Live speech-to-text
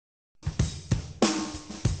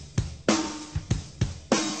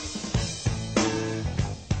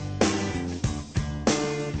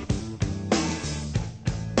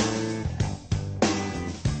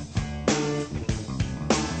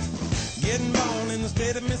born in the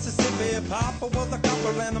state of Mississippi. Papa was a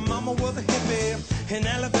copper and mama was a hippie. In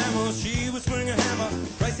Alabama, she would swing a hammer.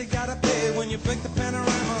 Price you gotta pay when you break the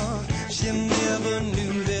panorama. She never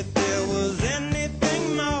knew that there was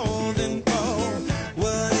anything more than gold.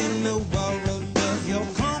 What in the world does your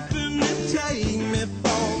company take me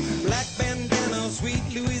for? Black bandana, sweet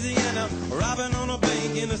Louisiana, robbing on a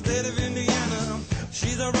bank in the state of Indiana.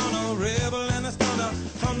 She's a runner, rebel and a stunner.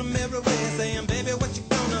 On the merry way saying, baby, what you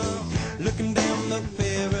gonna? Looking down the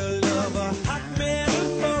barrel of a hot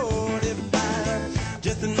metal 45.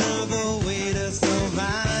 Just another way to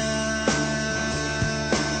survive.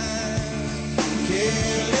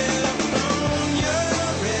 California,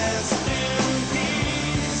 rest in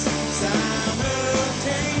peace.